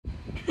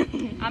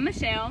I'm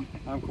Michelle.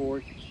 I'm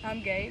Corey.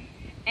 I'm Gabe.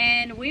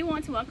 And we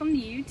want to welcome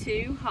you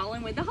to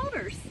Hauling with the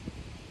Holders.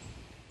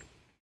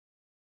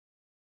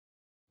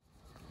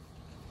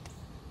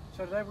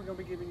 So today we're going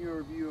to be giving you a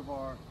review of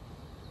our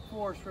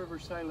Forest River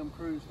Salem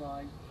Cruise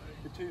Lite,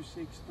 the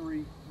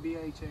 263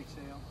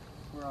 BHXL.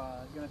 We're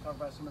going to talk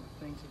about some of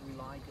the things that we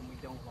like and we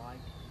don't like.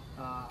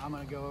 I'm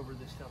going to go over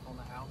this stuff on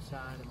the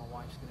outside and my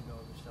wife's going to go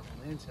over stuff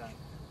on the inside.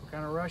 We're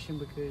kind of rushing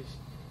because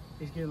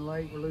it's getting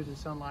late, we're losing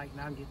sunlight,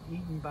 and I'm getting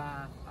eaten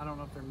by, I don't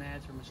know if they're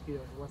gnats or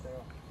mosquitoes or what they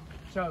are.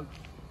 So,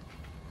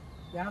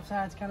 the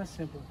outside's kind of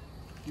simple.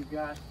 You've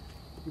got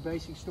your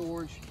basic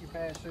storage, your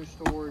pass-through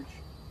storage.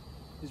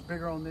 It's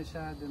bigger on this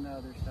side than the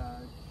other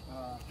side.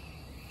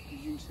 As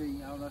you can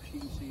see, I don't know if you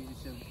can see it,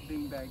 it's a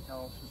beanbag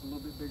toss. It's a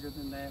little bit bigger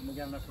than that, and we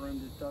got enough room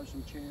to throw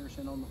some chairs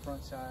in on the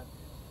front side.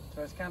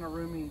 So it's kind of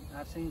roomy.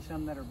 I've seen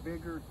some that are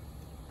bigger.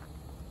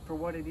 For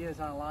what it is,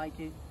 I like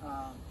it.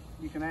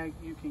 You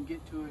can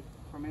get to it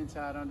from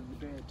inside under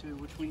the bed too,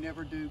 which we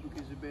never do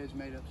because the bed's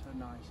made up so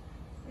nice.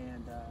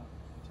 And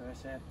so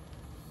that's that.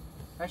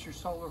 That's your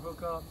solar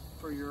hookup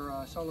for your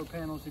solar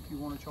panels if you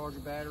want to charge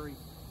a battery.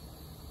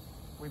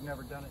 We've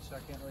never done it, so I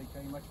can't really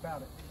tell you much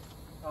about it.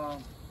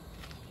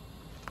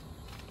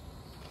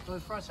 So the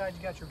front side,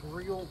 you got your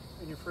grill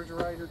and your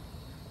refrigerator.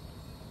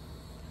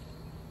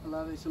 I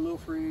love it. It's a little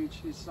fridge.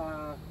 It's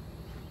actually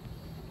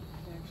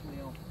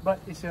on, but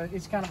it's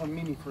kind of a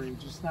mini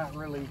fridge. It's not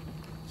really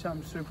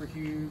something super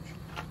huge.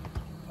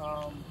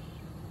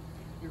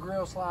 Your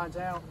grill slides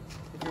out.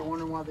 If you're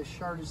wondering why this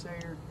shirt is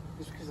there,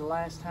 it's because the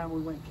last time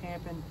we went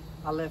camping,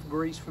 I left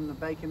grease from the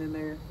bacon in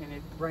there and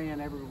it ran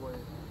everywhere.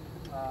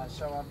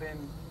 So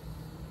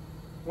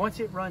once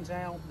it runs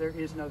out, there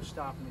is no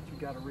stopping it. You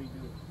got to redo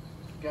it.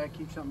 You got to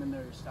keep something in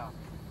there to stop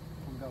it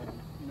from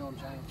going. You know what I'm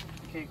saying?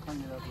 You can't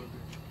clean it up real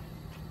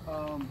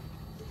good.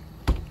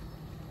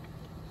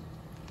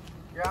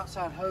 Your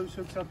outside hose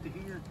hooks up to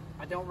here.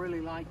 I don't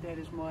really like that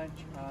as much.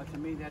 To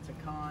me, that's a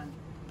con.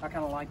 I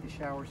kind of like the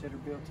showers that are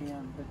built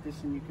in, but this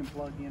one you can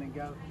plug in and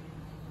go.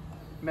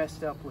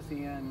 Messed up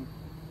within,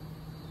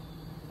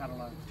 I don't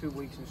know, 2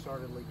 weeks and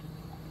started leaking.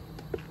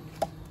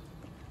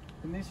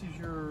 And this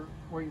is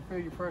where you fill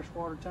your fresh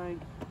water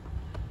tank.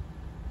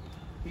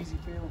 Easy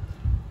fill.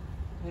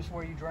 This is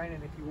where you drain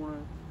it if you want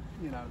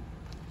to,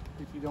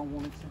 if you don't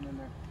want it sitting in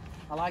there.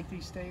 I like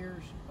these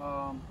stairs.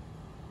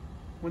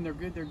 When they're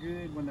good, they're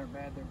good. When they're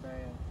bad, they're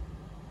bad.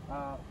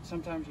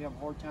 Sometimes you have a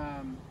hard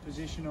time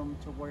positioning them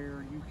to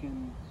where you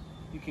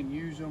can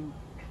use them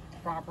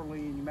properly,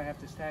 and you may have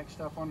to stack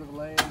stuff under the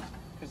legs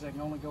because they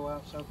can only go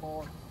out so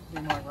far.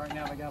 Even like right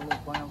now, they got a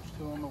little bounce to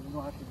them, and we're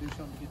gonna have to do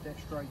something to get that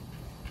straight.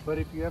 But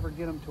if you ever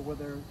get them to where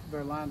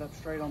they're lined up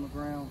straight on the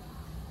ground,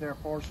 they're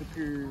far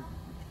superior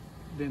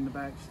than the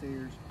back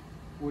stairs,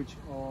 which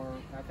are,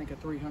 I think, a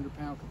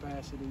 300-pound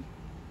capacity,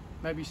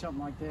 maybe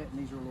something like that, and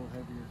these are a little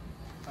heavier,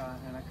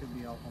 and I could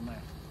be off on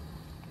that.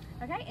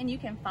 Okay, and you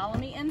can follow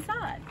me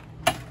inside.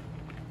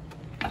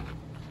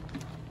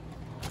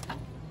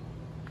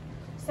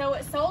 So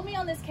what sold me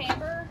on this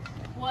camper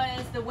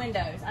was the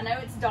windows. I know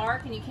it's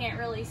dark and you can't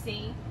really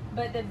see,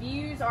 but the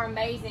views are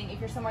amazing if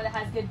you're somewhere that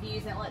has good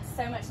views, and it lets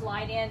so much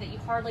light in that you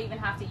hardly even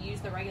have to use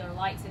the regular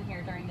lights in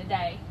here during the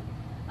day.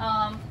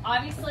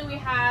 Obviously we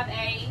have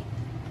a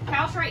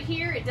couch right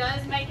here. It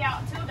does make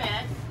out into a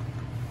bed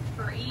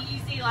for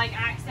easy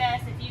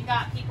access if you've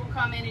got people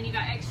coming and you've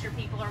got extra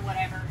people or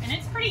whatever. And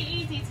it's pretty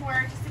easy to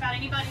where just about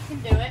anybody can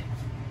do it.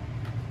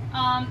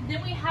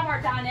 Then we have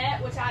our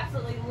dinette, which I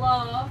absolutely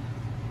love.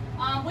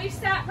 We've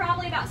sat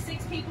probably about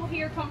 6 people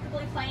here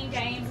comfortably playing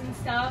games and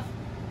stuff.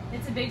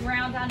 It's a big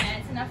round dinette,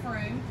 it's enough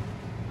room.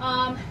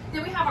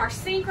 Then we have our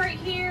sink right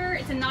here.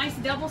 It's a nice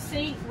double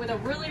sink with a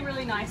really,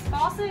 really nice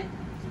faucet.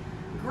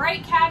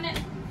 Great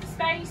cabinet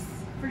space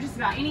for just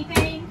about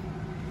anything.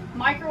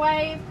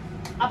 Microwave.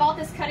 I bought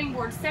this cutting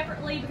board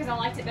separately because I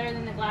liked it better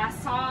than the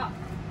glass top.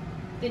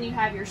 Then you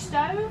have your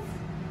stove,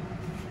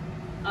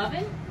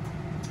 oven,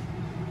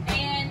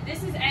 and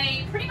this is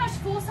a pretty much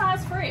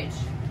full-size fridge.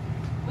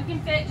 We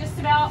can fit just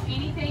about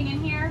anything in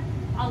here.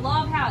 I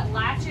love how it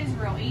latches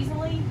real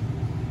easily.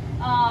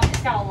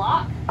 It's got a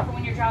lock for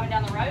when you're driving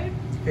down the road.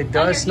 It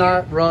does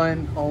not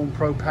run on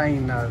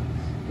propane though.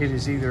 It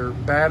is either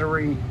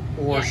battery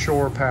or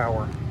shore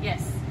power.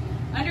 Yes.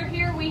 Under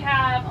here we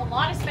have a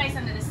lot of space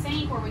under the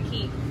sink where we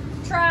keep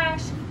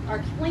trash,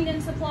 our cleaning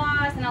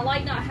supplies, and I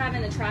like not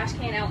having the trash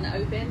can out in the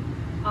open.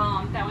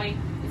 That way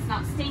it's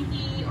not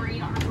stinky or you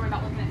don't have to worry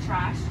about looking at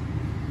trash.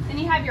 Then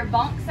you have your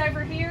bunks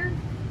over here.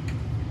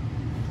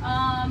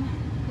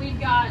 We've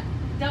got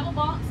double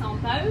bunks on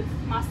both.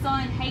 My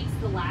son hates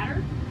the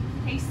ladder.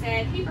 He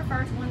said he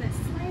prefers one that's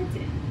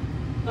slanted,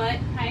 but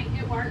hey,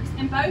 it works.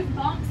 And both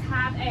bunks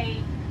have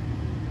a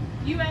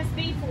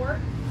USB port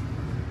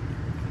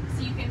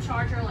so you can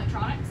charge your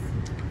electronics.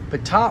 The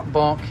top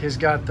bunk has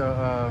got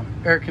the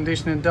air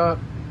conditioning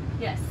duct.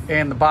 Yes.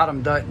 And the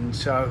bottom doesn't.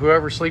 So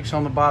whoever sleeps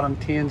on the bottom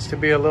tends to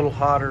be a little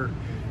hotter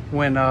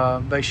when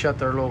they shut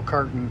their little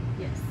curtain.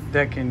 Yes.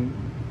 That can,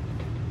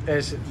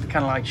 as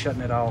kind of like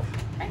shutting it off.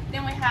 Okay.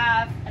 Then we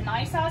have a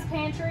nice size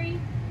pantry.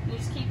 You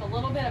just keep a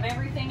little bit of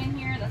everything in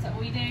here. That's what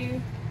we do.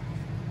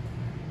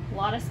 A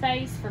lot of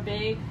space for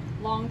big,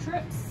 long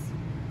trips.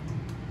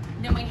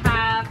 Then we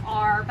have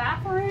our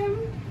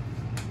bathroom.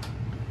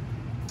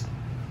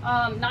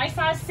 Nice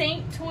size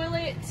sink,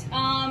 toilet,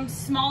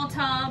 small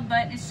tub,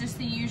 but it's just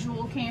the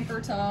usual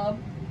camper tub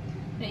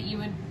that you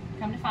would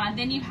come to find.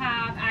 Then you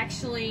have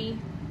actually,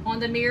 on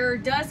the mirror,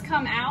 does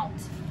come out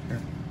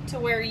to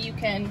where you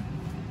can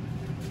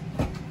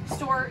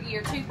store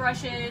your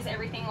toothbrushes,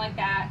 everything like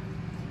that.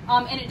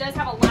 And it does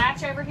have a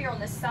latch over here on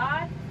this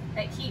side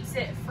that keeps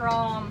it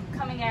from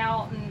coming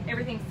out and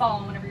everything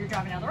falling whenever you're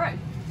driving down the road.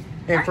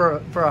 And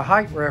for a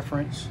height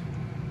reference,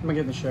 let me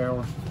get in the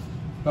shower.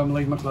 I'm gonna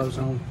leave my clothes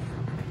on.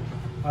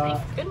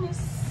 Thank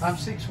goodness. I'm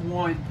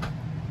 6'1",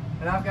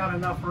 and I've got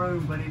enough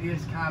room, but it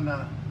is kind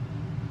of,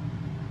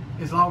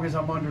 as long as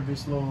I'm under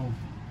this little,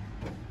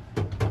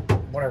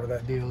 whatever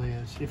that deal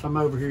is. If I'm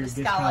over here, it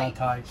gets kind of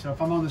tight. So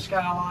if I'm on the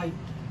skylight,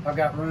 I've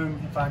got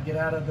room. If I get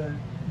out of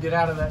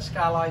that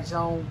skylight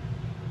zone,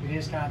 it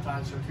is kind of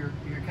tight. So if you're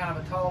kind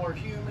of a taller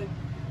human,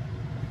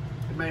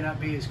 it may not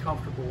be as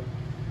comfortable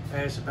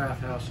as a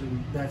bathhouse,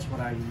 and that's what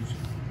I use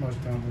most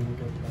of the time when we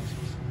go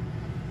places.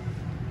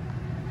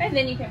 And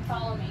then you can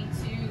follow me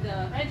to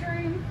the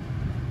bedroom.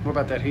 What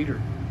about that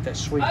heater? That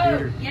sweet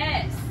heater? Oh,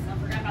 yes. I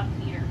forgot about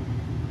the heater.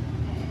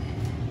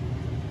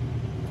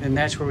 And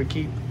that's where we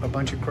keep a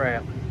bunch of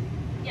crap.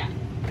 Yeah.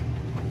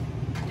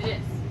 It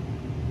is.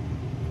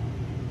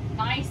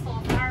 Nice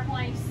little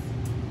fireplace.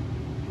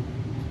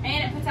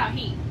 And it puts out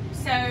heat.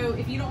 So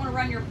if you don't want to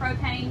run your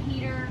propane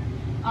heater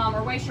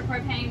or waste your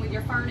propane with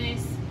your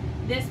furnace,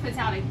 this puts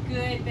out a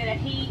good bit of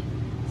heat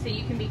so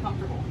you can be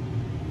comfortable.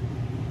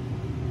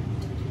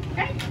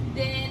 Okay,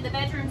 then the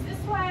bedroom's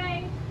this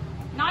way.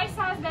 Nice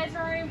size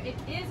bedroom. It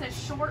is a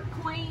short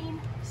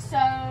queen,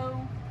 so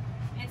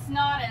it's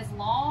not as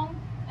long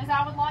as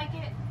I would like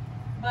it,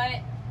 but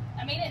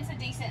I mean, it's a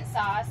decent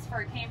size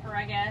for a camper,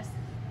 I guess.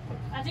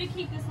 I do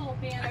keep this little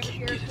bin over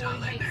here. Corey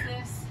hates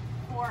this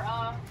for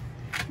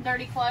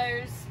dirty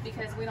clothes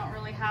because we don't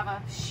really have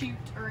a chute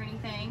or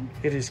anything.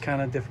 It is kind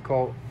of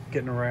difficult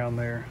getting around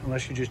there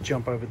unless you just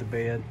jump over the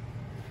bed.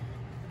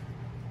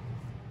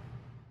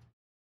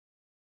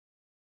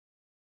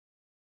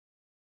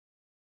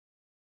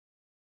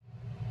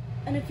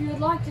 And if you would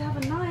like to have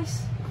a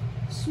nice,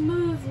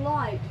 smooth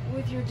light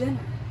with your dinner,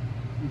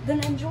 then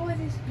enjoy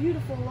these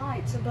beautiful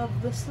lights above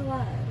the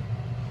slide.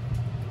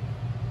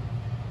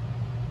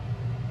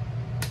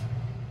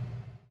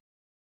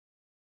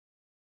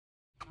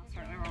 I'll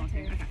start over on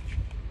two. Okay.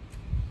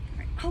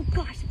 Oh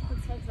gosh,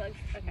 bugs.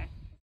 Okay.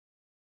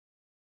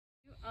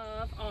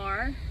 Of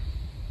our,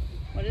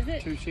 what is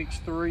it?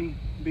 263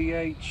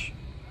 BH.